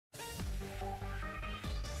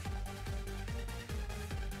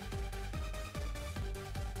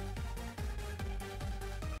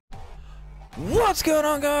What's going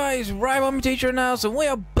on, guys? RibombatX now, and we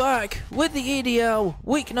are back with the EDL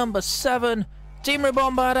week number 7. Team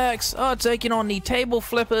RibombatX are taking on the Table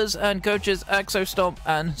Flippers and coaches Exostomp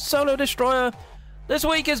and Solo Destroyer. This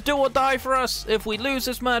week is do or die for us. If we lose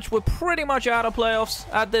this match, we're pretty much out of playoffs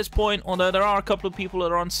at this point, although there are a couple of people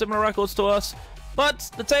that are on similar records to us.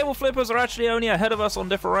 But the Table Flippers are actually only ahead of us on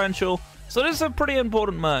differential, so this is a pretty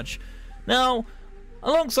important match. Now,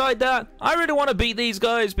 alongside that, I really want to beat these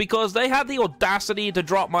guys because they had the audacity to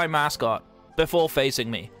drop my mascot before facing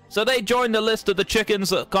me. So they joined the list of the chickens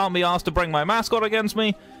that can't be asked to bring my mascot against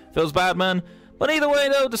me. Feels bad, man. But either way,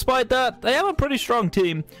 though, despite that, they have a pretty strong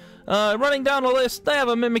team. Running down the list, they have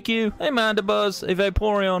a Mimikyu, a Mandibuzz, a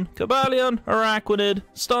Vaporeon, Cobalion, Araquanid,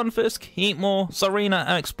 Stunfisk, Heatmore, Serena,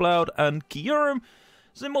 Exploud, and Kyurem.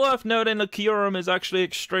 It's worth noting that Kyurem is actually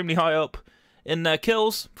extremely high up in their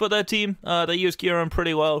kills for their team. They use Kyurem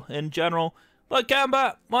pretty well in general. But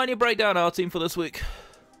Gambat, why don't you break down our team for this week?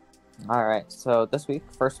 Alright, so this week,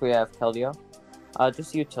 first we have Keldeo.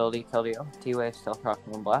 Just utility Keldeo. T-Wave, Stealth Rock,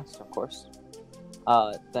 Moonblast, of course.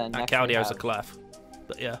 Then next Keldeo's a Clef,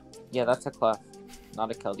 but yeah. Yeah, that's a Clef,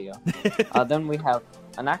 not a Keldeo. Then we have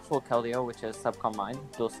an actual Keldeo, which is Subcom Mine,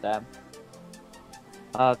 Dual Stab.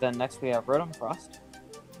 Then next we have Rotom Frost,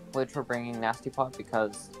 which we're bringing Nasty Pot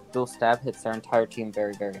because Dual Stab hits their entire team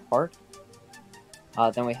very, very hard.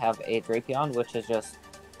 Then we have a Drapion, which is just,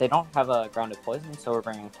 they don't have a grounded poison, so we're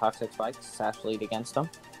bringing Toxic Spikes, Sash Lead against them,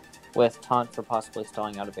 with Taunt for possibly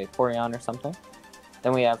stalling out a Vaporeon or something.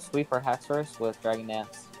 Then we have Sweeper Haxorus with Dragon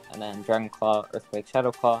Dance, and then Dragon Claw, Earthquake,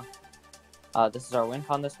 Shadow Claw. This is our win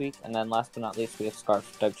con this week, and then last but not least we have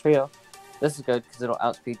Scarf Dugtrio. This is good because it'll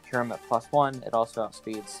outspeed Kyurem at +1, it also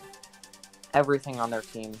outspeeds everything on their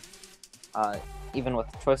team, even with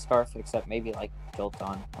Choice Scarf, except maybe like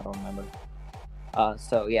Jolteon, I don't remember.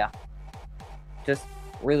 So yeah, just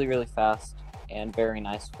really, really fast, and very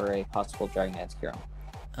nice for a possible Dragon Dance Kyurem.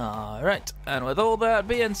 Alright, and with all that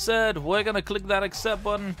being said, we're going to click that accept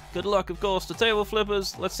button. Good luck, of course, to Table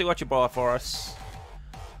Flippers. Let's see what you brought for us.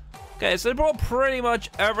 Okay, so they brought pretty much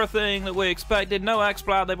everything that we expected. No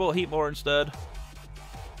Exploud, they brought Heatmore instead.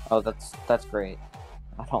 Oh, that's great.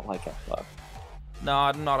 I don't like Exploud. No,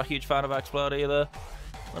 I'm not a huge fan of Exploud either.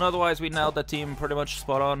 But otherwise, we nailed the team pretty much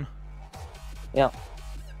spot on. Yeah.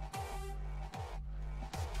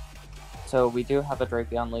 So we do have a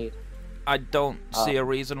Drapion lead. I don't see a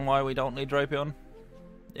reason why we don't need Drapion.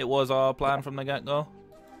 It was our plan from the get-go.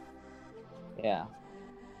 Yeah.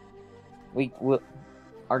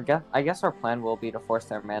 I guess our plan will be to force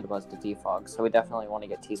their Mandibuzz to defog, so we definitely want to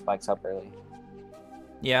get T-Spikes up early.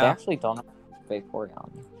 Yeah. They actually don't have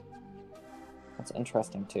Vaporeon. That's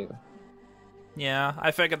interesting, too. Yeah,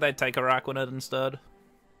 I figured they'd take Araquanid instead.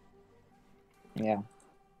 Yeah.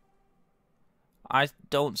 I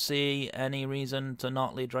don't see any reason to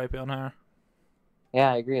not lead Drapion here.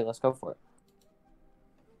 Yeah, I agree. Let's go for it.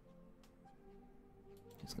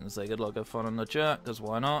 Just gonna say good luck, have fun in the chat, because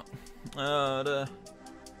why not? They're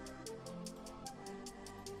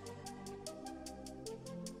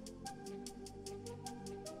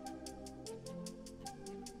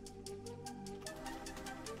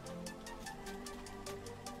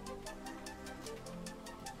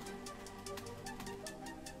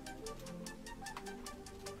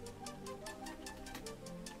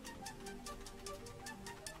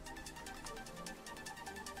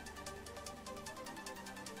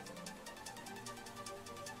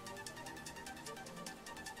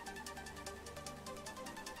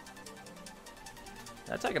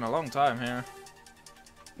taking a long time here.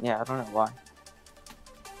 Yeah, I don't know why.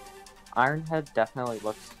 Ironhead definitely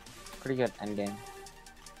looks pretty good endgame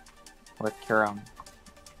with Kyurem.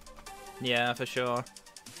 Yeah, for sure.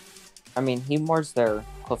 I mean, Heatmore's their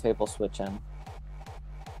Clefable switch in,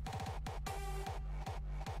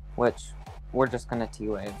 which we're just gonna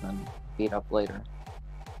T-Wave and beat up later.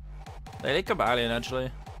 They need Cobalion,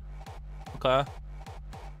 actually. Okay.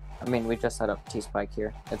 I mean, we just set up T-Spike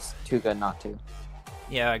here. It's too good not to.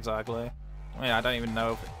 Yeah, exactly. I mean, I don't even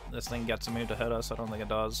know if this thing gets a move to hit us. I don't think it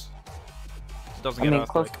does. It doesn't get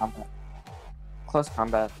close Earthquake. combat. Close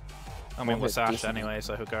combat. I mean, we're sashed anyway,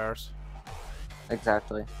 so who cares?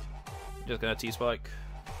 Exactly. Just gonna T-Spike.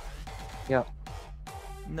 Yep.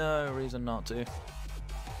 No reason not to.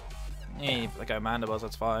 Yeah, if they go Mandibuzz,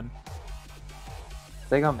 that's fine. If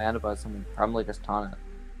they go Mandibuzz, then we probably just taunt it.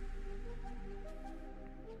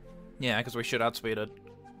 Yeah, because we should outspeed it.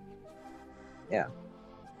 Yeah.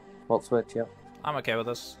 Volt switch, yep. I'm okay with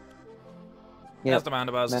this. Yeah, As the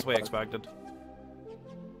Mandibuzz, as we expected.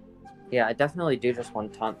 Yeah, I definitely do just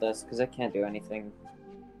want to taunt this, because it can't do anything.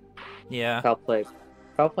 Yeah. Foul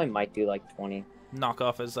play might do like 20.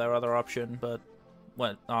 Knockoff is their other option, but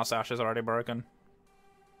well, our Sash is already broken.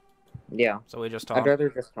 Yeah. So we just I'd taunt. rather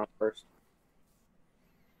just taunt first.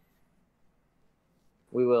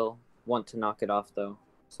 We will want to knock it off, though,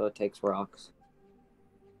 so it takes rocks.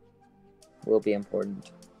 Will be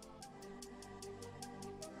important.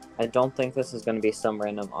 I don't think this is going to be some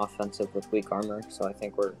random offensive with weak armor, so I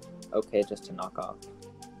think we're okay just to knock off.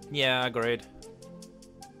 Yeah, agreed.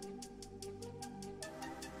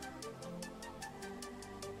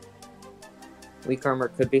 Weak armor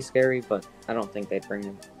could be scary, but I don't think they'd bring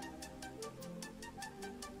him.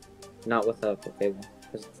 Not with a Clefable,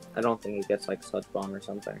 because I don't think he gets like Sludge Bomb or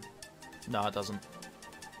something. No, it doesn't.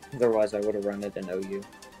 Otherwise, I would have run it in OU.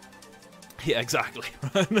 Yeah, exactly.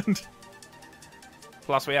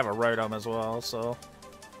 Plus, we have a Rotom as well, so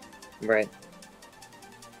Right.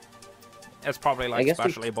 it's probably like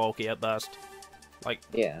especially bulky at best. Like,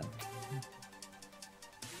 yeah.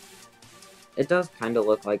 It does kind of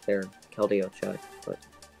look like their Keldeo check, but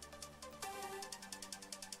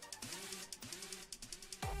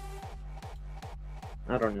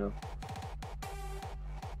I don't know.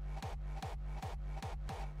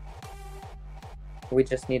 We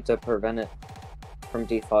just need to prevent it from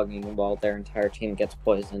defogging while their entire team gets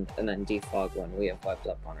poisoned, and then defog when we have webs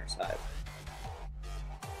up on our side.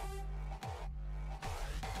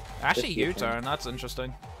 actually, U-turn, that's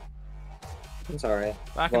interesting. It's alright.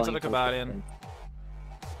 Back into the Cobalion.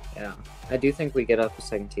 Yeah. I do think we get up a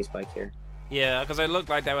second T-Spike here. Yeah, because it looked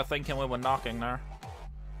like they were thinking we were knocking there.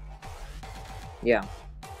 Yeah.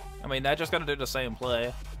 I mean, they're just going to do the same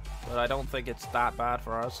play, but I don't think it's that bad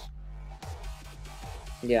for us.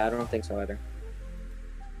 Yeah, I don't think so either.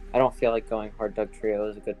 I don't feel like going hard Dug Trio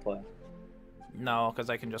is a good play. No, because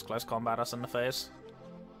they can just close combat us in the face.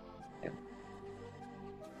 Yeah.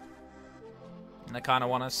 And I kind of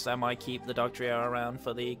want to semi-keep the Dug Trio around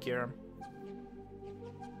for the Kyurem.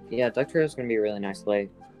 Yeah, Dug Trio is going to be really nice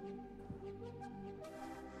late.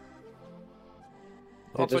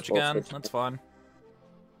 I'll switch again, that's fine.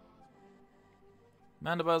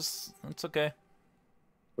 Mandibuzz, that's okay.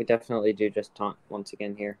 We definitely do just taunt once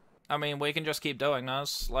again here. I mean, we can just keep doing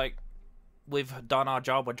this. Like, we've done our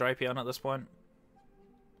job with Drapion at this point.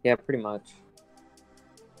 Yeah, pretty much.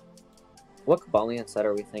 What Cobalion set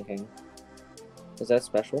are we thinking? Is that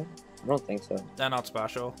special? I don't think so. They're not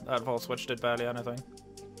special. That Volt Switch did barely anything.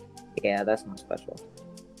 Yeah, that's not special.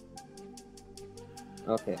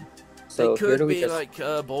 Okay. So they could be just... like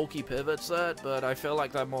a bulky pivot set, but I feel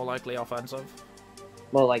like they're more likely offensive.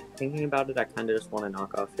 Well, like, thinking about it, I kind of just want to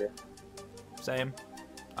knock off here. Same.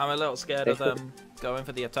 I'm a little scared of them going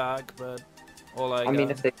for the attack, but... Or like, I mean,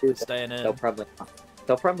 if they do, staying in. they'll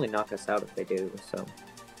probably knock us out if they do, so...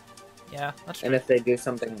 Yeah, that's true. And if they do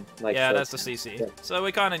something like... Yeah, that's the CC. Yeah. So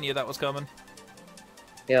we kind of knew that was coming.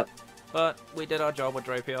 Yep. But we did our job with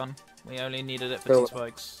Drapion. We only needed it for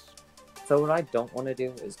T-Spikes. So what I don't want to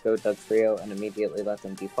do is go Dug Trio and immediately let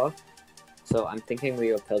them defog. So I'm thinking we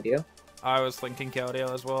go Keldeo. I was thinking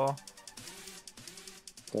Keldeo as well.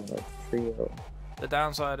 Dug Trio. The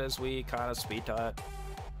downside is we kind of speed tie it.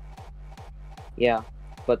 Yeah,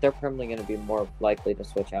 but they're probably going to be more likely to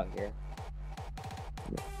switch out here.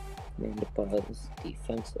 Mandibuzz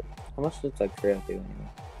defensive. How much does Dug Trio do anyway?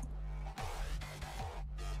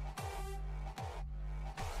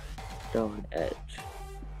 Stone Edge.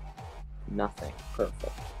 Nothing.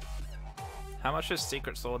 Perfect. How much is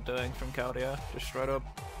Secret Sword doing from Keldeo? Just straight up.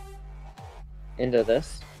 Into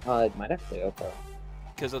this? It might actually okay.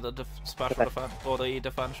 Because of the special defense, or the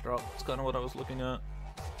defense drop. That's kind of what I was looking at.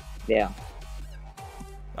 Yeah.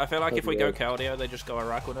 I feel like if we go Keldeo, they just go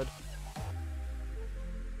Araquanid.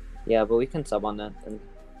 Yeah, but we can sub on that and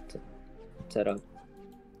set up.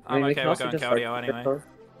 I'm okay with going Keldeo anyway.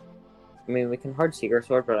 I mean, we can hard Secret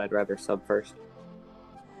Sword, but I'd rather sub first.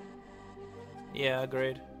 Yeah,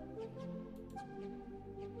 agreed.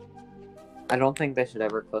 I don't think they should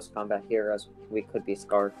ever close combat here, as we could be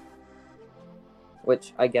scarred.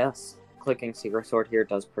 Which, I guess, clicking Secret Sword here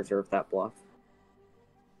does preserve that bluff.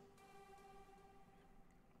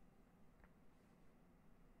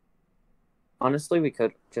 Honestly, we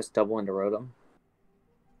could just double into Rotom.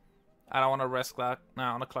 I don't want to risk that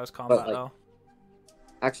now on a close combat, though.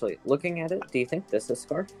 Actually, looking at it, do you think this is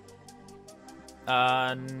Scarf?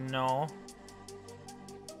 No.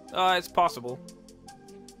 It's possible.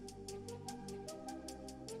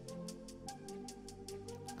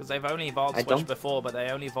 Because they've only Volt Switched before, but they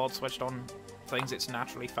only Volt Switched on things it's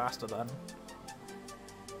naturally faster than.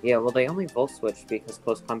 Yeah, well, they only Volt Switched because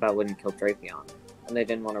close combat wouldn't kill Drapion. And they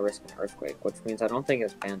didn't want to risk an Earthquake, which means I don't think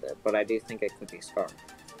it's Bandit, but I do think it could be Scarf.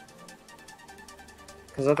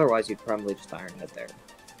 Because otherwise you'd probably just Iron Head there.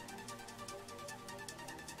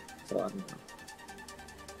 So I don't know.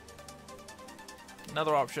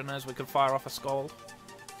 Another option is we could fire off a Scald.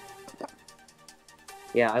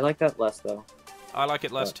 Yeah, I like that less though. I like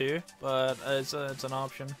it less too, but it's an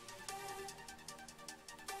option.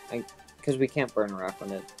 Because we can't burn a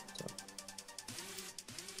Araquanid. So.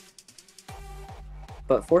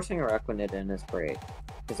 But forcing a Araquanid in is great,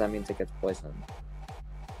 because that means it gets poisoned.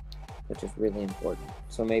 Which is really important.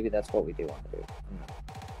 So maybe that's what we do want to do.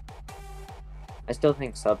 I still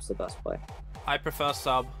think sub's the best play. I prefer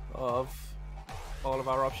sub of all of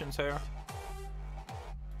our options here.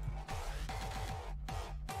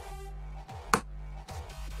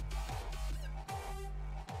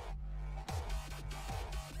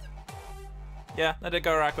 Yeah, they did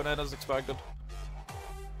go Araquanid as expected.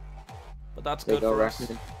 But that's good for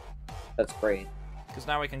us. That's great. Because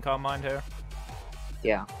now we can Calm Mind here.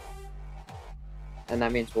 Yeah. And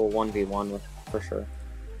that means we'll 1v1 with for sure.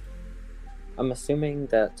 I'm assuming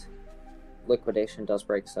that Liquidation does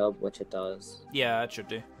break sub, which it does. Yeah, it should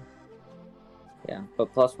do. Yeah,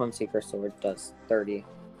 but +1 Secret Sword does 30,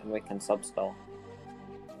 and we can sub-stall.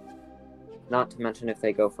 Not to mention if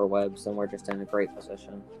they go for webs, then we're just in a great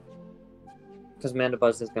position. Because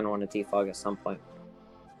Mandibuzz is going to want to defog at some point.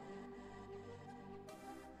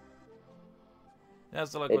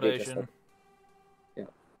 That's the Liquidation. Yeah.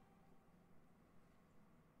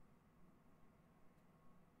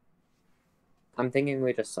 I'm thinking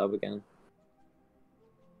we just sub again.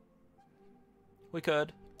 We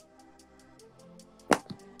could.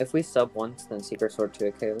 If we sub once, then Secret Sword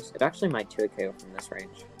 2 KOs. It actually might 2 KO from this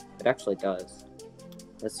range. It actually does.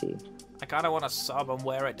 Let's see. I kind of want to sub and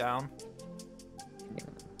wear it down.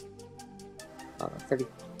 Yeah. 30,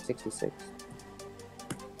 66.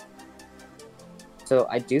 So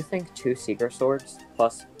I do think 2 Secret Swords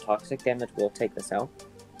plus toxic damage will take this out.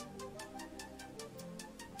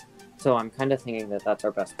 So I'm kind of thinking that that's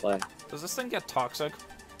our best play. Does this thing get toxic?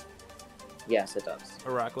 Yes, it does.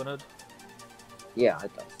 Araquanid? Yeah,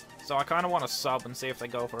 it does. So I kind of want to sub and see if they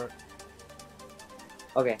go for it.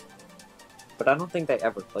 Okay. But I don't think they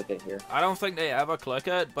ever click it here. I don't think they ever click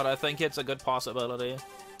it, but I think it's a good possibility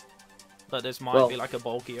that this might be like a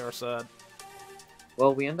bulkier set.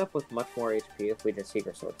 Well, we end up with much more HP if we just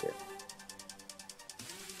Secret Sword here.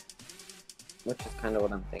 Which is kind of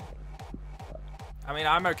what I'm thinking. But... I mean,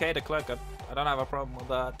 I'm okay to click it. I don't have a problem with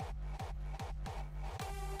that.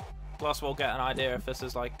 Plus, we'll get an idea if this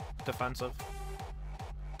is, like, defensive.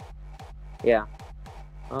 Yeah.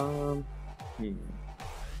 I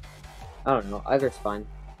don't know. Either's fine.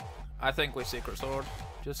 I think we Secret Sword,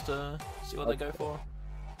 just to see what they go for.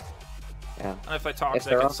 Yeah. And if they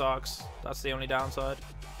toxic, it sucks. That's the only downside.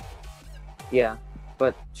 Yeah,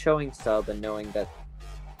 but showing sub and knowing that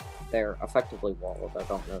they're effectively walled, I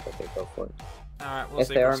don't know that they go for it. Alright, we'll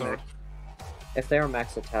Secret Sword. If they are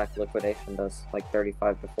max attack, Liquidation does like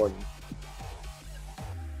 35 to 40.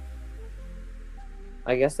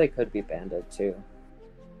 I guess they could be banded too.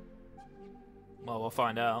 Well, we'll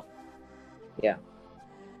find out. Yeah.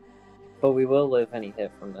 But we will live any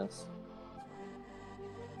hit from this.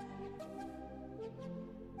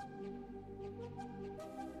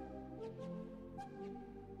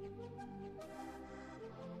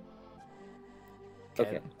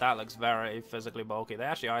 Okay. That looks very physically bulky. They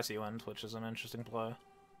actually Icy Wind, which is an interesting play.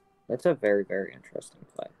 It's a very, very interesting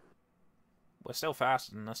play. We're still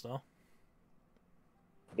faster than this, though.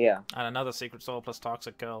 Yeah. And another Secret Soul plus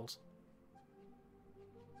Toxic kills.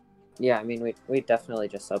 Yeah, I mean, we definitely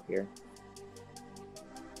just sub here.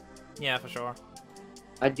 Yeah, for sure.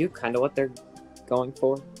 I do kind of what they're going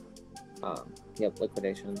for. Yep,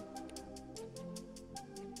 Liquidation.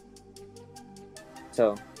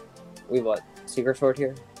 So, we what? Secret Sword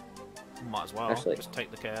here? Might as well. Actually, just take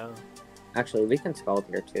the KO. Actually, we can Scald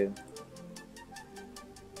here too.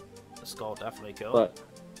 The Scald definitely kills. But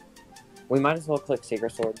we might as well click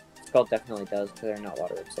Secret Sword. Scald definitely does because they're not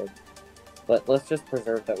Water Absorb. But let's just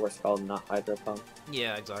preserve that we're Scald, not Hydro Pump.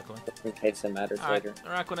 Yeah, exactly. In case it matters later.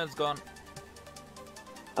 Araquanid's gone.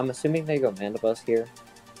 I'm assuming they go Mandibuzz here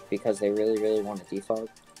because they really, really want to defog.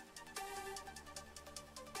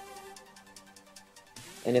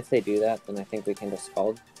 And if they do that, then I think we can just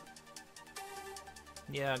Scald.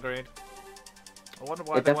 Yeah, agreed. I wonder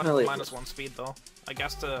why they wanted -1 speed, though. I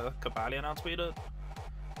guess the Cobalion outspeed it.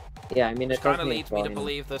 Yeah, I mean, it kind of leads me to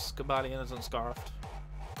believe this Cobalion isn't Scarfed.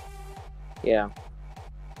 Yeah.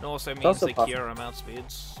 It also means they cure him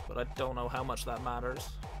outspeeds, but I don't know how much that matters.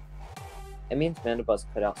 It means Mandibuzz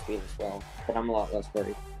could outspeed as well, but I'm a lot less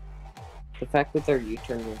worried. The fact that they're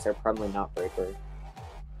U-turn means they're probably not Brave Bird.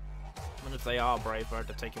 And if they are Brave Bird,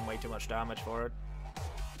 they're taking way too much damage for it.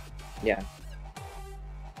 Yeah.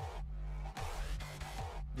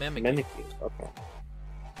 Mimikyu. Mimikyu, okay.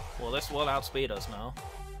 Well, this will outspeed us now.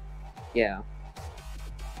 Yeah.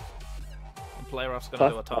 And Play Rough's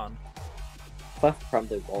gonna do a ton. Clef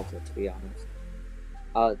probably walls it, to be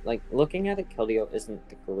honest. Like, looking at it, Keldeo isn't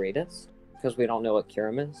the greatest, because we don't know what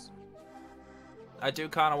Kyurem is. I do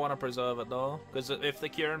kind of want to preserve it, though, because if the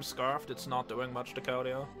Kyurem's Scarfed, it's not doing much to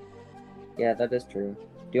Keldeo. Yeah, that is true.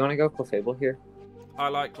 Do you want to go Clefable here? I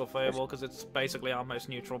like Clefable, because it's basically our most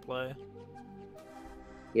neutral play.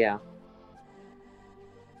 Yeah.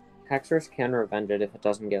 Haxorus can revenge it if it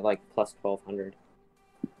doesn't get, like, plus 1200.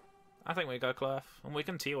 I think we go Clef, and we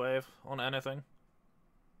can T-Wave on anything.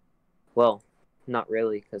 Well, not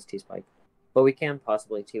really, because T-Spike. But we can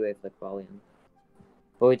possibly T-Wave the Qualian.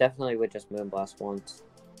 But we definitely would just Moonblast once.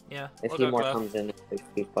 Yeah, If we'll Heatmor Clef. comes in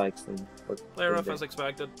with T-Spikes, then we're Play Rough as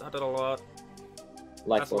expected. I did a lot.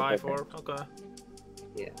 Life That's Orb, Life okay. Orb. Okay.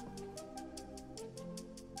 Yeah.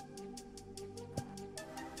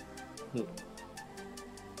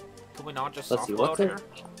 Can we not just Let's soft see, load what's here?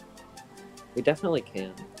 it? We definitely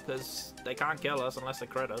can. Because they can't kill us unless they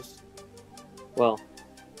crit us. Well,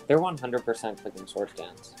 they're 100% clicking Sword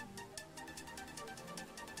Dance.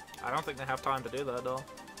 I don't think they have time to do that, though.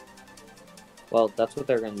 Well, that's what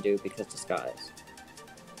they're going to do because Disguise.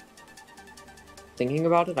 Thinking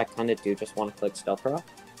about it, I kind of do just want to click Stealth Rock.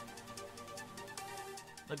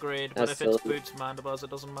 Agreed, but That's if it's silly. Boots Mandibuzz, it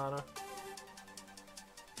doesn't matter.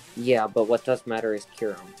 Yeah, but what does matter is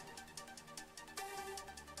Kyurem.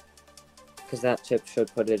 Because that chip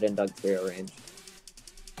should put it in Dugtrio range.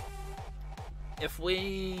 If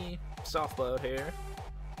we soft load here,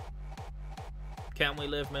 can we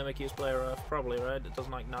live Mimikyu's Play Rough? Probably, right? It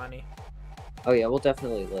doesn't like 90. Oh yeah, we'll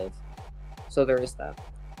definitely live. So there is that.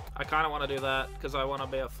 I kind of want to do that because I want to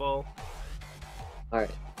be at full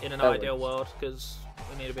Alright. in an That ideal works. world because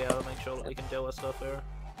we need to be able to make sure that we can deal with stuff here.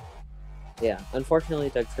 Yeah, unfortunately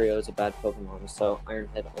Dugtrio is a bad Pokemon, so Iron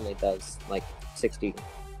Head only does like 60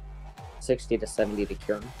 to 70 to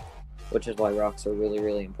Kyurem, which is why rocks are really,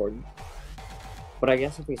 really important. But I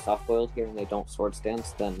guess if we soft boiled here and they don't Sword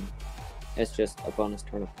Stance, then it's just a bonus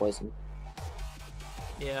turn of poison.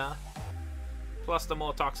 Yeah. Plus, the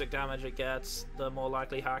more toxic damage it gets, the more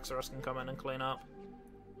likely Haxorus can come in and clean up.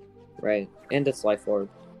 Right, and it's Life Orb.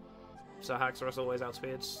 So Haxorus always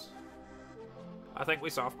outspeeds. I think we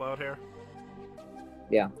soft boiled here.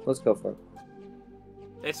 Yeah, let's go for it.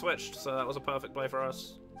 They switched, so that was a perfect play for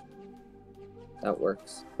us. That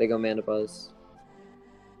works. They go Mana Buzz.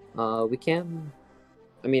 We can...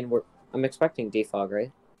 I mean, I'm expecting Defog,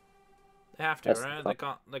 right? They have to, That's right?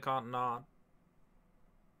 the They can't not.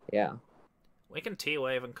 Yeah. We can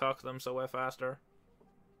T-Wave and cuck them so we're faster.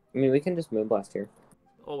 I mean, we can just Moonblast here.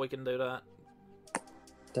 Or we can do that.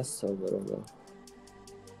 That's so little, though.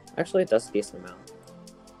 Actually, it does a decent amount.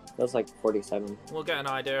 That's like 47. We'll get an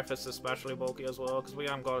idea if it's especially bulky as well, because we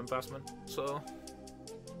haven't got investment, so...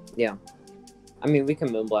 Yeah. I mean, we can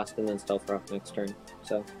Moonblast and then Stealth Rock next turn,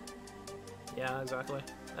 so... Yeah, exactly.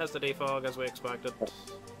 There's the defog as we expected.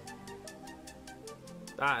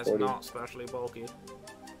 That is 40. not especially bulky.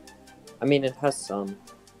 I mean, it has some.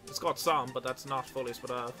 It's got some, but that's not fully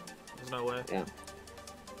split out. There's no way. Yeah.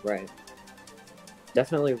 Right.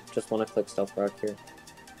 Definitely just want to click Stealth Rock here.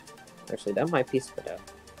 Actually, that might be split out.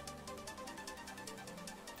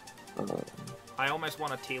 I almost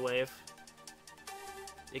want a T-Wave.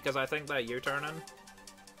 Because I think they're U-turning.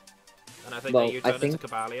 And I think Well, they U-turn I think- into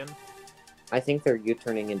Cobalion. I think they're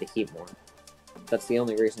U-turning into Heatmor. That's the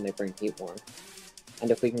only reason they bring Heatmor.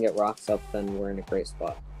 And if we can get rocks up, then we're in a great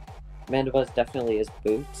spot. Mandibuzz definitely is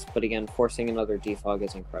boots, but again, forcing another defog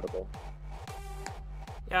is incredible.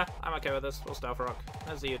 Yeah, I'm okay with this. We'll Stealth Rock.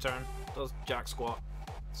 There's the U-turn. Does jack squat.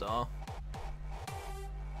 So...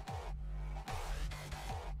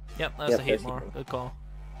 Yep, there's the there's Heatmor. Heatmor. Good call.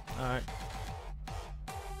 Alright.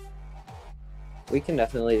 We can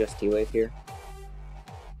definitely just T-Wave here.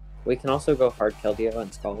 We can also go hard Keldeo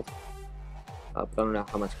and Scald. But I don't know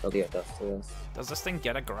how much Keldeo does to this. Does this thing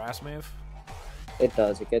get a grass move? It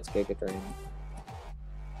does, it gets Giga Drain.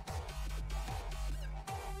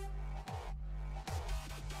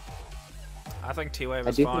 I think T-Wave I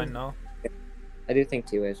is do fine, think- no? I do think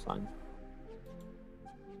T-Wave's fine.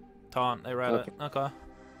 Taunt, they read Okay. it. Okay.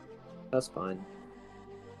 That's fine.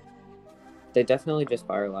 They definitely just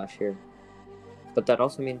Fire Lash here. But that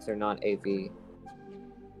also means they're not AV.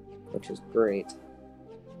 Which is great.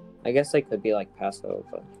 I guess they could be like Passo,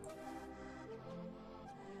 but...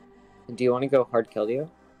 Do you want to go hard Keldeo?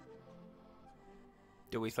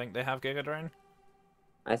 Do we think they have Giga Drain?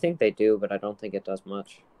 I think they do, but I don't think it does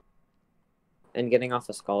much. And getting off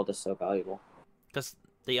a Scald is so valuable. Because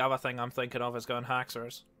the other thing I'm thinking of is going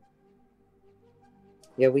Haxorus.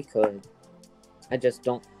 Yeah, we could. I just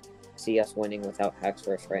don't see us winning without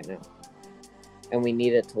Haxorus right now. And we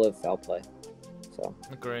need it to live foul play. So.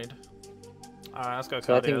 Agreed. Alright, let's go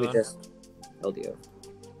So I Keldeo think we then. just Keldeo.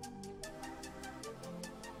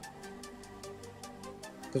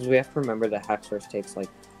 Because we have to remember that Haxorus takes like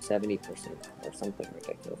 70% or something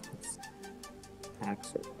ridiculous.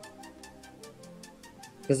 Haxorus.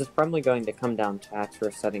 Because it's probably going to come down to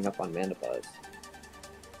Haxorus setting up on Mandibuzz.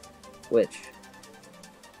 Which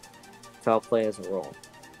foul play is a roll.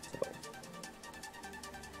 So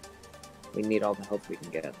we need all the help we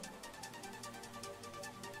can get.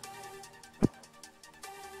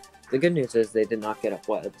 The good news is they did not get up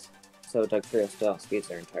webs, so Dugtrio still outspeeds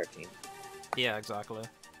their entire team. Yeah, exactly.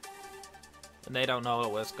 And they don't know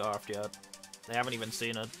it was scarfed yet. They haven't even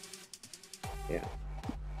seen it. Yeah.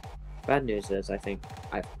 Bad news is I think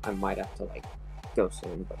I might have to like go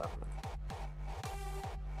soon, but I don't know.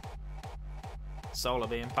 Solar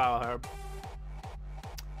Beam, Power Herb.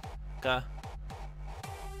 Okay.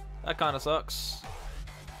 That kind of sucks.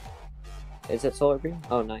 Is it Solar Beam?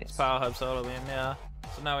 Oh, nice. Power Herb, Solar Beam, yeah.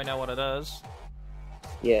 So now we know what it is.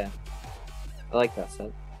 Yeah. I like that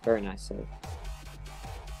set. Very nice set.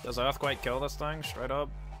 Does Earthquake kill this thing, straight up?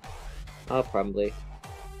 Probably.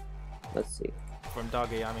 Let's see. From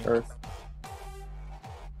Dougie, I mean. Earth.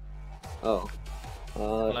 Oh.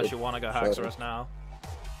 Unless you want to go Haxorus now.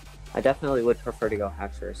 I definitely would prefer to go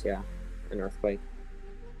Haxorus, yeah. An Earthquake.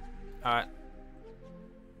 Alright.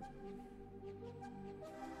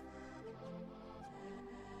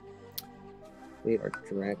 We are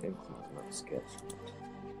Dragon Claw, not Skills.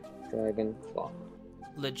 Dragon Claw.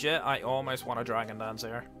 Legit, I almost want a Dragon Dance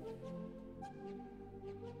here.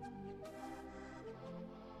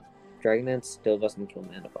 Dragon Dance still doesn't kill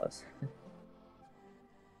Mandibuzz.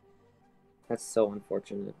 That's so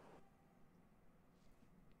unfortunate.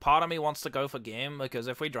 Part of me wants to go for game, because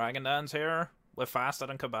if we Dragon Dance here, we're faster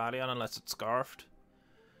than Cobalion unless it's Scarfed.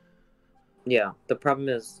 Yeah, the problem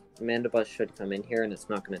is Mandibuzz should come in here and it's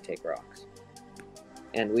not going to take rocks.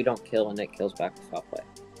 And we don't kill and it kills back with foul play.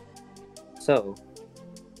 So,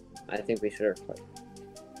 I think we should Earthquake.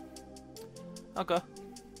 Okay.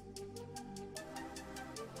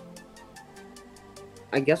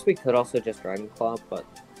 I guess we could also just Dragon Claw, but...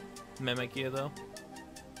 Mimic you, though.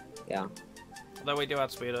 Yeah. Although we do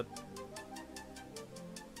outspeed it.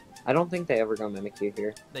 I don't think they ever go Mimic you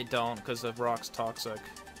here. They don't, because the rock's toxic.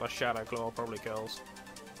 But Shadow Claw probably kills.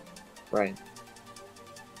 Right.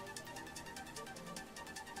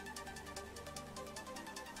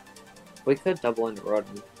 We could double into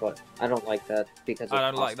Rotom, but I don't like that because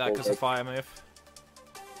I don't like that because of Fire move.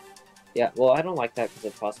 Yeah, well, I don't like that because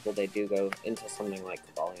it's possible they do go into something like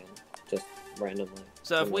Cobalion, just randomly.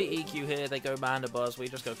 So if we EQ here, they go Mandibuzz, we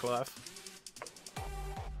just go Clef.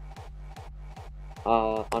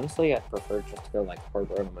 Honestly, I'd prefer just to go like Hard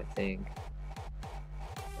Rotom, I think.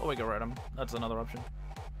 Or we go Rotom. That's another option.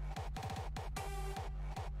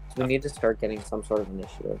 So we need to start getting some sort of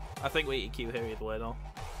initiative. I think we EQ here either way, though.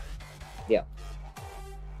 Yeah.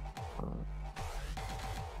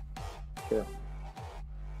 Sure.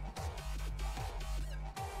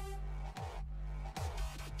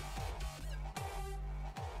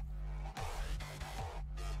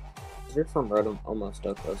 You're from Rotom, almost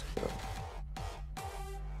Doko's Kiro.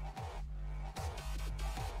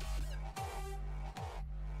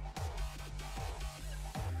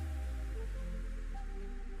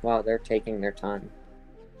 Wow, they're taking their time.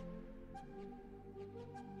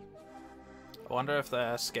 I wonder if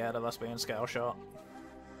they're scared of us being Scale Shot.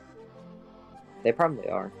 They probably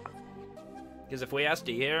are. Because if we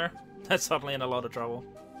SD here, they're suddenly in a lot of trouble.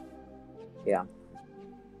 Yeah.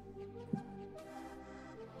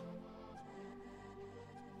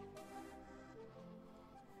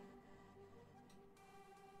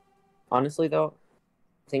 Honestly, though,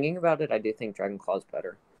 thinking about it, I do think Dragon Claw's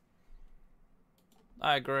better.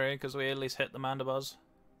 I agree, because we at least hit the Mandibuzz.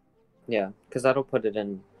 Yeah, because that'll put it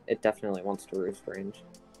in... It definitely wants to roost range.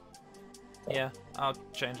 So. Yeah, I'll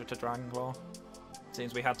change it to Dragon Claw.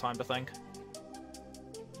 Seems we had time to think.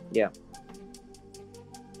 Yeah.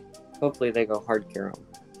 Hopefully they go hard Kiro.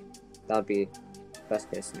 That'd be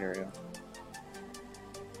best case scenario.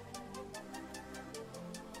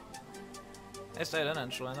 They stayed in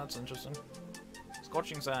actually, that's interesting.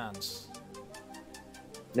 Scorching Sands.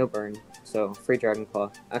 No burn, so free Dragon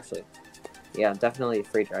Claw. Actually, yeah, definitely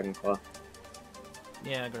free Dragon Claw.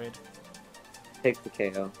 Yeah, agreed. Take the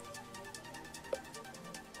KO.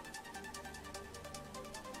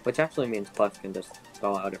 Which actually means Clef can just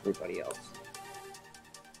stall out everybody else.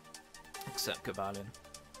 Except Cobalion.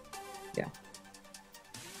 Yeah.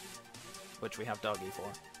 Which we have Dougie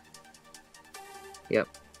for. Yep.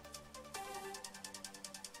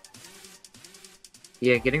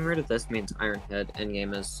 Yeah, getting rid of this means Ironhead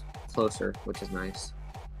endgame is closer, which is nice.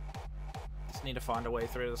 Just need to find a way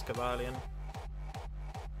through this Cavalion.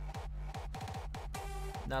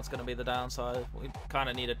 That's going to be the downside. We kind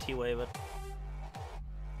of need to T-wave it.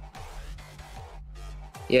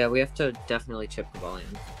 Yeah, we have to definitely chip Cavalion.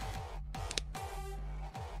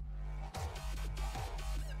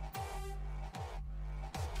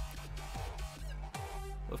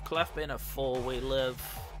 With Clef being at full, we live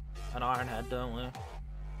an Ironhead, don't we?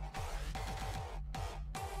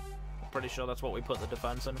 I'm pretty sure that's what we put the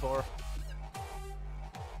defense in for.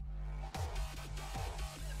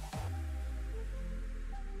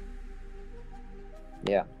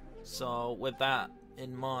 Yeah. So, with that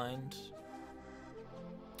in mind...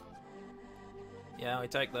 Yeah, we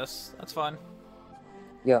take this. That's fine.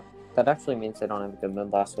 Yeah, that actually means they don't have a good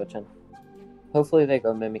Moonblast switch in. Hopefully they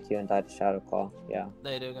go Mimikyu and die to Shadow Claw. Yeah.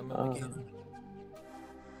 They do get Mimikyu.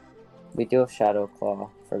 We do have Shadow Claw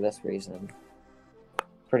for this reason.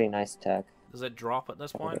 Pretty nice tech. Does it drop at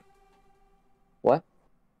this point? What?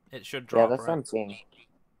 It should drop, yeah, that's right? what I'm seeing.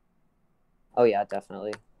 Oh yeah,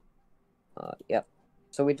 definitely. Yep.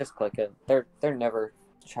 So we just click it. They're never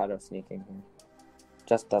shadow sneaking here.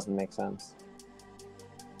 Just doesn't make sense.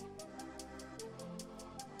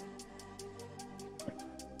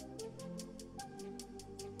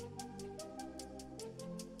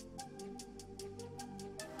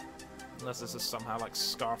 Unless this is somehow like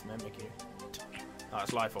Scarf Mimikyu. Oh,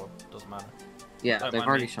 it's Life Orb. Doesn't matter. Yeah, Don't they've mind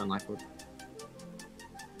already me. shown Life Orb.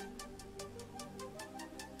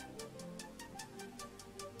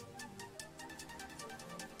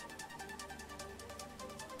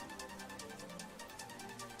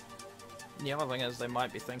 The other thing is they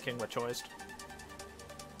might be thinking we're choiced.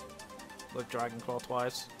 With Dragon Claw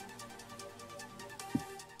twice.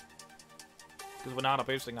 Because we're not a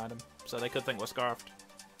boosting item, so they could think we're Scarfed.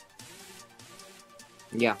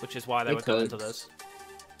 Yeah. Which is why they They would go could. into this.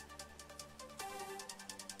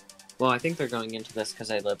 Well, I think they're going into this because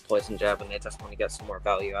they live Poison Jab and they just want to get some more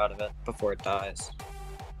value out of it before it dies.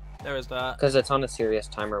 There is that. Because it's on a serious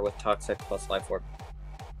timer with Toxic plus Life Orb.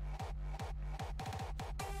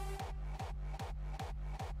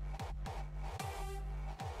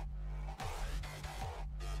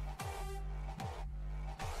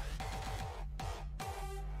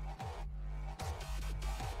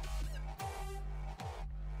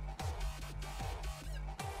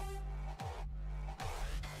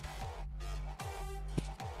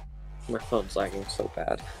 My phone's lagging so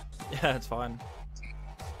bad. Yeah, it's fine.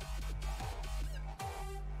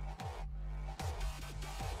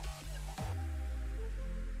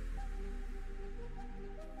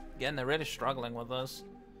 Again, they're really struggling with this.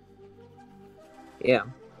 Yeah.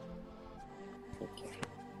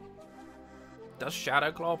 Does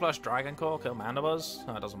Shadow Claw plus Dragon Claw kill Mandibuzz?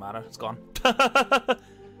 No, it doesn't matter. It's gone. I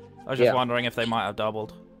was just wondering if they might have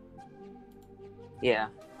doubled. Yeah.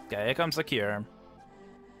 Okay, here comes the cure.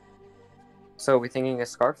 So are we thinking a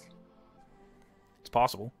Scarf? It's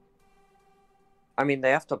possible. I mean,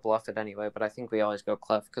 they have to bluff it anyway, but I think we always go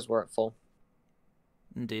Clef because we're at full.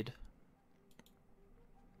 Indeed.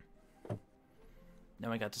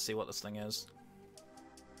 Now we get to see what this thing is.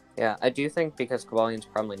 Yeah, I do think because Cavalion's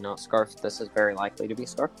probably not Scarf, this is very likely to be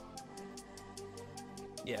Scarf.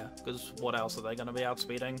 Yeah, because what else are they going to be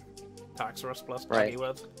outspeeding Taxorus plus Right. Dougie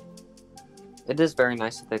with? It is very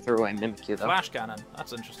nice that they threw away Mimikyu, though. Flash Cannon.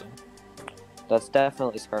 That's interesting. That's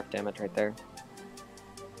definitely Scarf damage right there.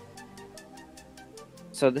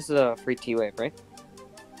 So this is a free T-Wave, right?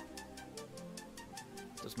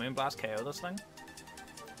 Does Moonblast KO this thing?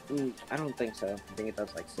 I don't think so. I think it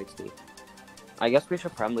does like 60. I guess we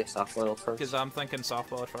should probably soft boil first. Because I'm thinking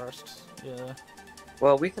softball at first. Yeah.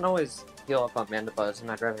 Well, we can always heal up on Mandibuzz, and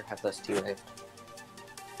I'd rather have this T-Wave.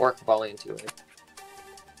 Or Cavalion T-Wave.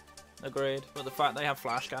 Agreed. But the fact they have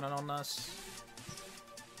Flash Cannon on this...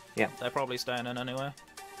 Yeah. They're probably staying in anyway.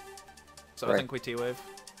 So Right. I think we T-Wave.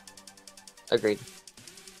 Agreed.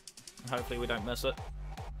 Hopefully we don't miss it.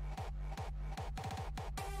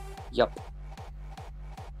 Yup.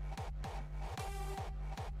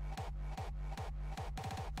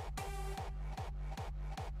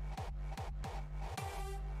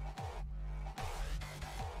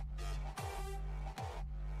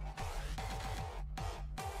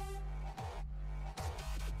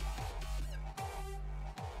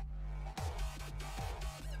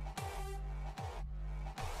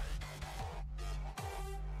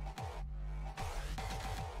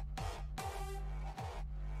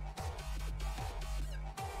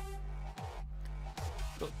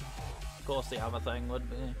 Of course the other thing would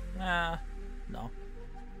be... no.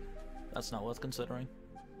 That's not worth considering.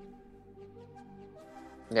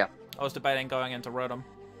 Yeah. I was debating going into Rotom,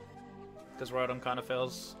 because Rotom kind of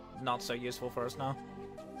feels not so useful for us now.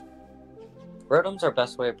 Rotom's our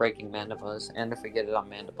best way of breaking Mandibuzz, and if we get it on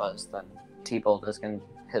Mandibuzz, then T-Bolt is going to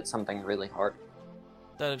hit something really hard.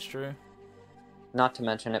 That is true. Not to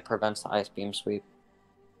mention it prevents the Ice Beam sweep.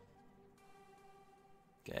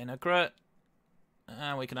 Gain a crit.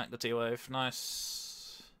 And we connect the T-Wave.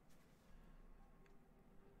 Nice.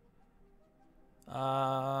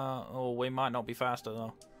 Oh, we might not be faster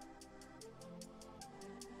though.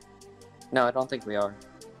 No, I don't think we are.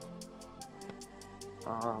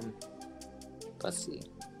 Let's see.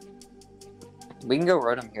 We can go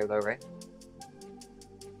Rotom here though, right?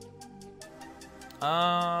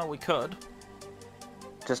 We could.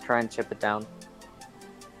 Just try and chip it down.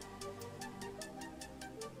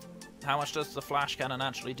 How much does the Flash Cannon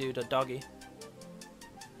actually do to Doggy?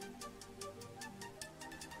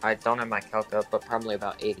 I don't have my calc up, but probably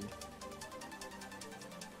about 80.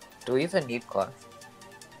 Do we even need Clef?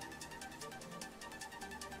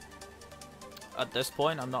 At this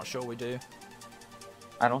point, I'm not sure we do.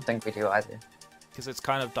 I don't think we do either. Because it's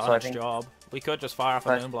kind of done So its job. We could just fire off a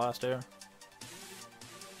Moonblast here.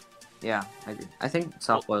 Yeah, I do. I think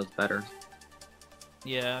Soft Boil's better.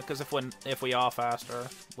 Yeah, because if we are faster,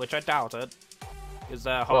 which I doubt it, because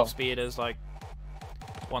their half speed is like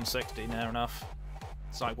 160 near enough.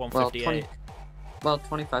 It's like 158. Well,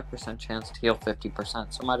 25% chance to heal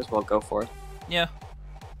 50%, so might as well go for it. Yeah.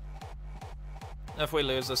 If we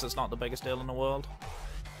lose this, it's not the biggest deal in the world.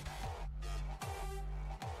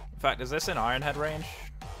 In fact, is this in Iron Head range?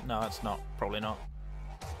 No, it's not. Probably not.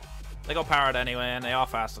 They got powered anyway, and they are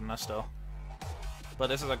faster than us still. But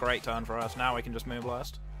this is a great turn for us. Now we can just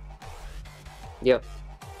Moonblast. Yep.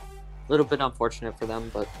 A little bit unfortunate for them,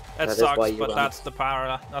 but it sucks. But that's the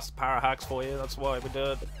power. That's the power hacks for you. That's why we do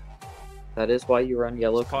it. That is why you run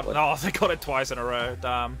yellow. No, they got it twice in a row.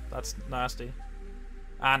 Damn, that's nasty.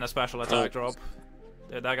 And a special attack drop.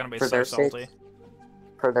 Dude, they're gonna be so salty.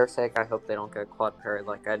 For their sake, I hope they don't get quad parry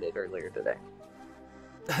like I did earlier today.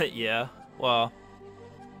 Yeah. Well,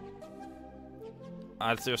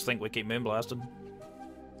 I just think we keep Moonblasting.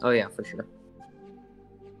 Oh yeah, for sure.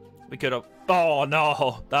 We could have... Oh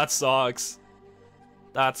no! That sucks.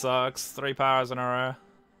 That sucks. 3 powers in a row.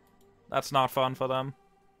 That's not fun for them.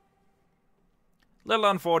 Little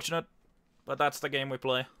unfortunate, but that's the game we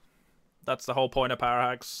play. That's the whole point of power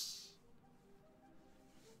hacks.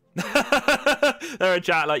 They're in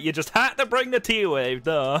chat like, you just had to bring the T-Wave,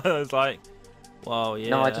 duh. It's like, whoa, yeah.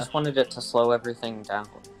 No, I just wanted it to slow everything down.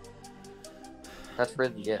 That's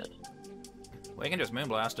really it. We can just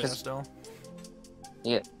Moonblast it still.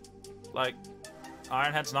 Yeah. Like,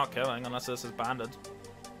 Iron Head's not killing unless this is banded.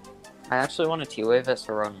 I actually want to T-Wave it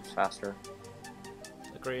so runs faster.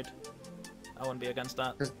 Agreed. I wouldn't be against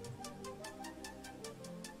that.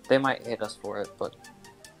 They might hit us for it, but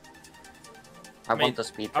I want the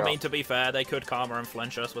speed drop. I mean, to be fair, they could Karma and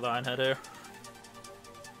flinch us with Iron Head here.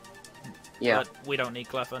 Yeah. But we don't need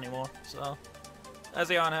Clef anymore, so... As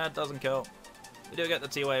the Iron Head doesn't kill. We do get the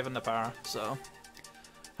T-Wave and the power, so...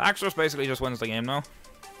 Axos basically just wins the game now.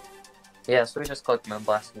 Yeah, so we just click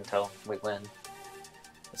Moonblast until we win.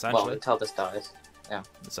 Essentially. Well, until this dies. Yeah.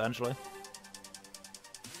 Essentially.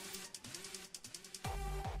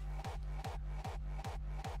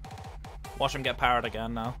 Watch them get powered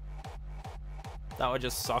again now. That would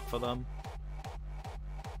just suck for them.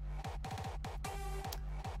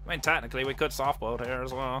 I mean, technically, we could soft boiled here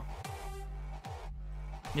as well.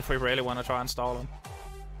 If we really want to try and stall them.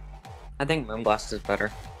 I think Moonblast is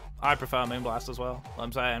better. I prefer Moonblast as well.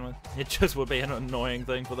 I'm saying it just would be an annoying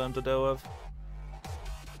thing for them to deal with.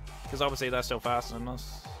 Because obviously they're still faster than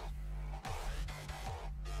us.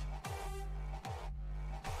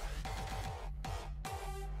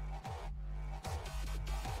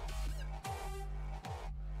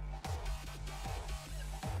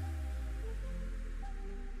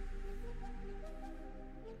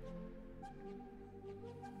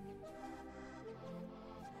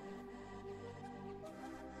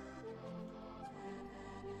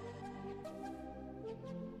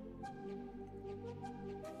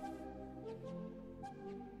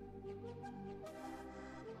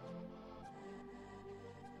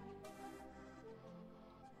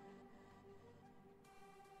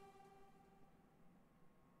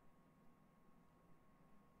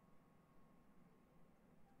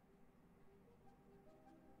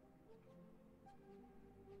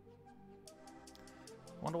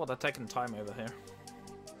 Wonder what they're taking time over here.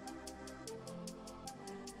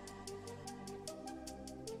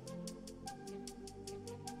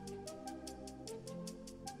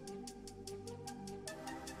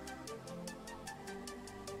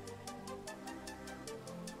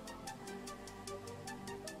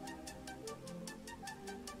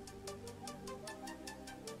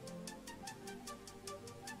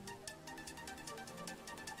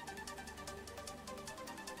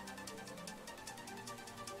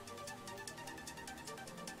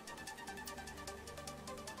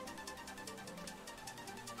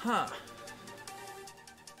 Huh.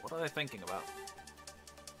 What are they thinking about?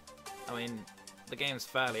 I mean, the game's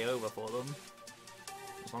fairly over for them.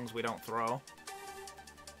 As long as we don't throw.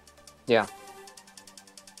 Yeah.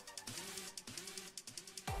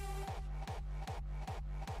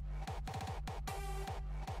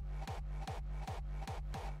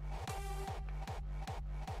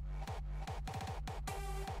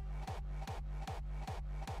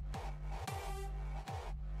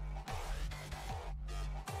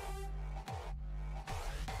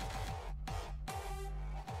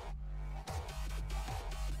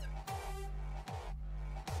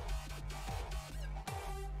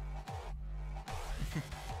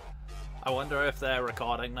 I wonder if they're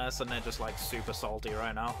recording this and they're just like super salty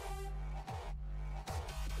right now.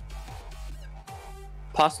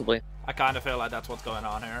 Possibly. I kind of feel like that's what's going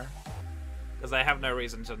on here. Because they have no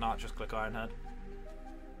reason to not just click Ironhead.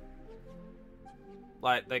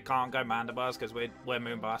 Like, they can't go Mandibuzz because we're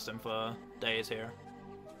moonblasting for days here.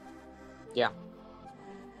 Yeah.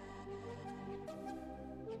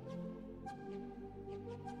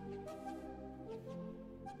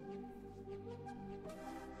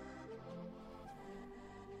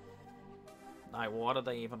 Like, what are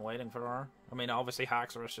they even waiting for? I mean, obviously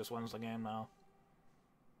Haxorus just wins the game now.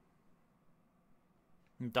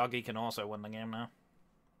 And Dougie can also win the game now.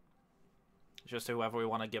 It's just whoever we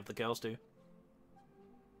want to give the kills to.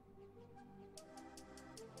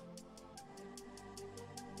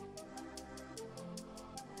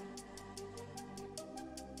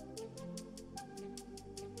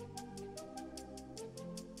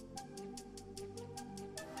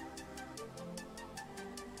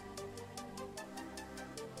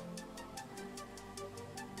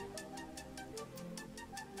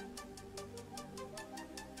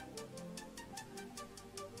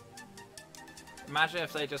 Imagine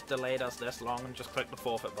if they just delayed us this long and just clicked the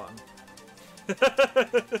forfeit button.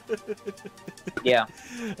 Yeah.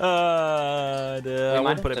 I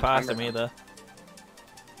wouldn't put it past him them. either.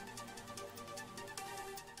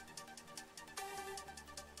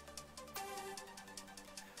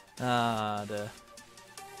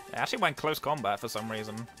 It actually went close combat for some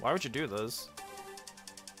reason. Why would you do this?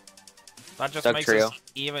 That just Doug makes Trio. it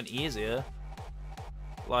even easier.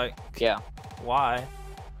 Like, Yeah. why?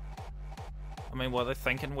 I mean, were they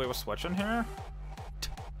thinking we were switching here?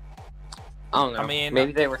 I don't know. I mean,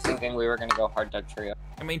 maybe they were thinking we were gonna go hard Doug Trio.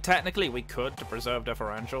 I mean, technically we could to preserve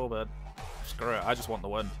differential, but screw it, I just want the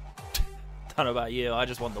win. Don't know about you, I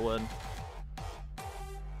just want the win.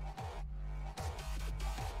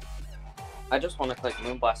 I just want to click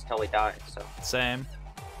Moonblast till we die, so. Same.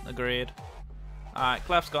 Agreed. Alright,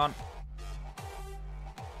 Clef's gone.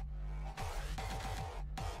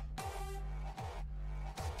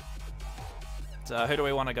 So, who do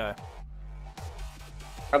we want to go?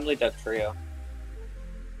 Probably Doug Trio.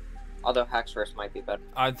 Although Haxorus might be better.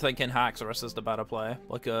 I'm thinking Haxorus is the better play,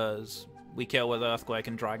 because we kill with Earthquake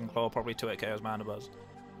and Dragon Claw, probably 2-hit KOs Mandibuzz.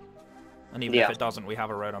 And even if it doesn't, we have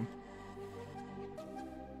a Rotom.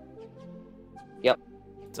 Yep.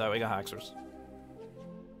 So we got Haxorus.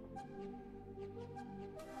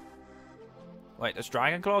 Wait, does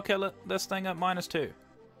Dragon Claw kill this thing at -2?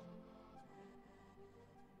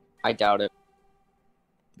 I doubt it.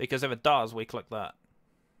 Because if it does, we click that.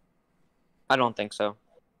 I don't think so.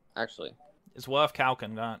 Actually. It's worth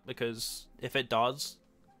calculating that, because if it does,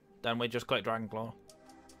 then we just click Dragon Claw.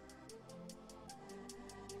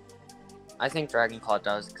 I think Dragon Claw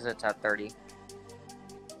does, because it's at 30.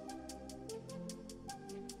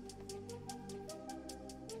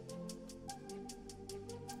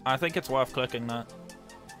 I think it's worth clicking that.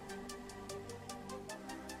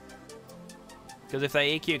 Because if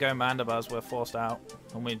they EQ go Mandibuzz, we're forced out,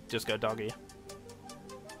 and we just go Doggy.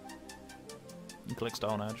 And click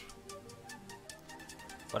Stone Edge.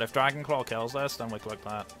 But if Dragon Claw kills this, then we click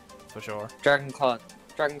that, for sure. Dragon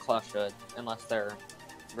Claw should, unless they're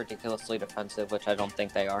ridiculously defensive, which I don't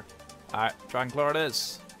think they are. Alright, Dragon Claw it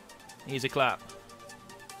is. Easy clap.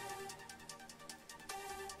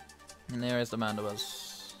 And there is the Mandibuzz.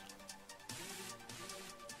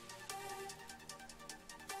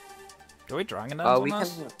 Do we Dragon Dance on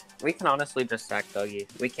this? We can honestly just stack Dougie.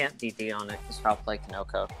 We can't DD on it because Foul Play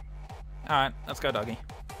Kanoko. Alright, let's go Dougie.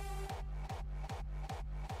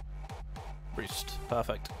 Roost.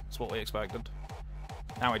 Perfect. That's what we expected.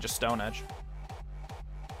 Now we just Stone Edge.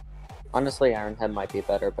 Honestly, Ironhead might be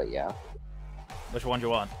better, but yeah. Which one do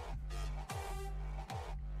you want?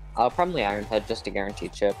 Probably Ironhead, just a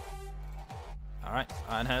guaranteed chip. Alright,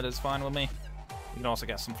 Ironhead is fine with me. We can also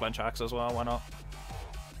get some flinch hacks as well, why not?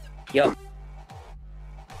 Yup.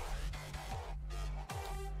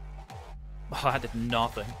 Oh, I did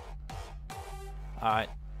nothing. Alright.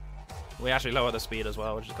 We actually lower the speed as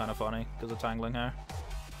well, which is kind of funny because of tangling here.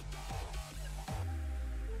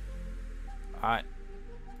 Alright.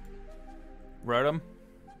 Rotom?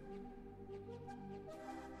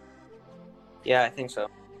 Yeah, I think so.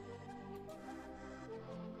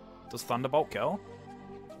 Does Thunderbolt kill?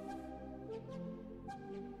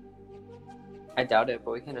 I doubt it,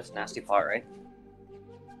 but we can just nasty plot, right?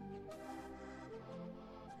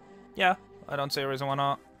 Yeah, I don't see a reason why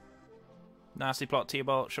not. Nasty plot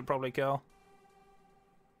T-Bolt should probably kill.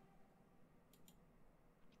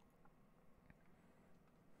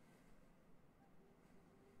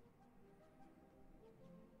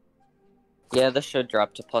 Yeah, this should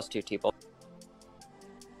drop to +2 T-Bolt.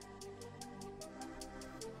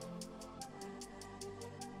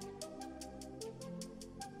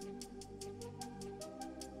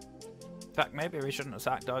 In fact, maybe we shouldn't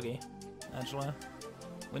attack Doggy, actually.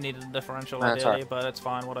 We needed a differential That's ideally, right. but it's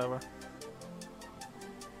fine, whatever.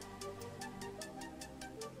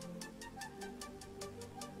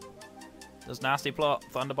 Does Nasty Plot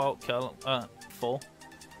Thunderbolt kill full?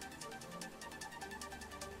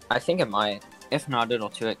 I think it might. If not, it'll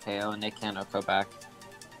 2-hit KO and they can't go back.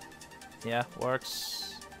 Yeah,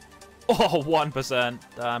 works. Oh, 1%.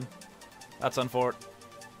 Damn. That's unfortunate.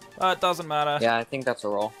 It doesn't matter. Yeah, I think that's a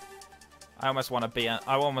roll. I almost want to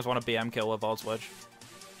BM kill with Volt Switch.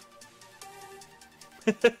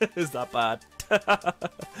 Is that bad?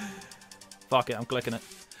 Fuck it, I'm clicking it.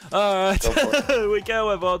 Alright, we go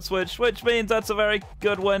with Volt Switch, which means that's a very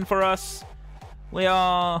good win for us. We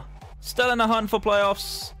are still in the hunt for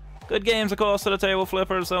playoffs. Good games, of course, to the table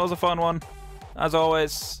flippers. That was a fun one, as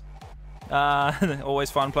always. Always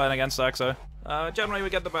fun playing against Exo. Generally, we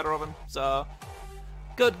get the better of him, so...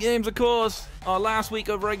 Good games, of course. Our last week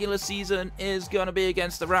of regular season is going to be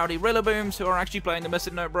against the Rowdy Rillabooms, who are actually playing the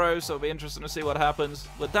Missing Note Bros, so it'll be interesting to see what happens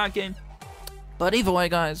with that game. But either way,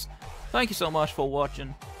 guys, thank you so much for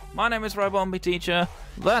watching. My name is RibombatX.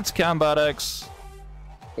 That's RibombatX.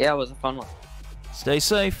 Yeah, it was a fun one. Stay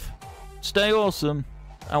safe, stay awesome,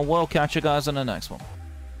 and we'll catch you guys in the next one.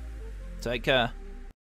 Take care.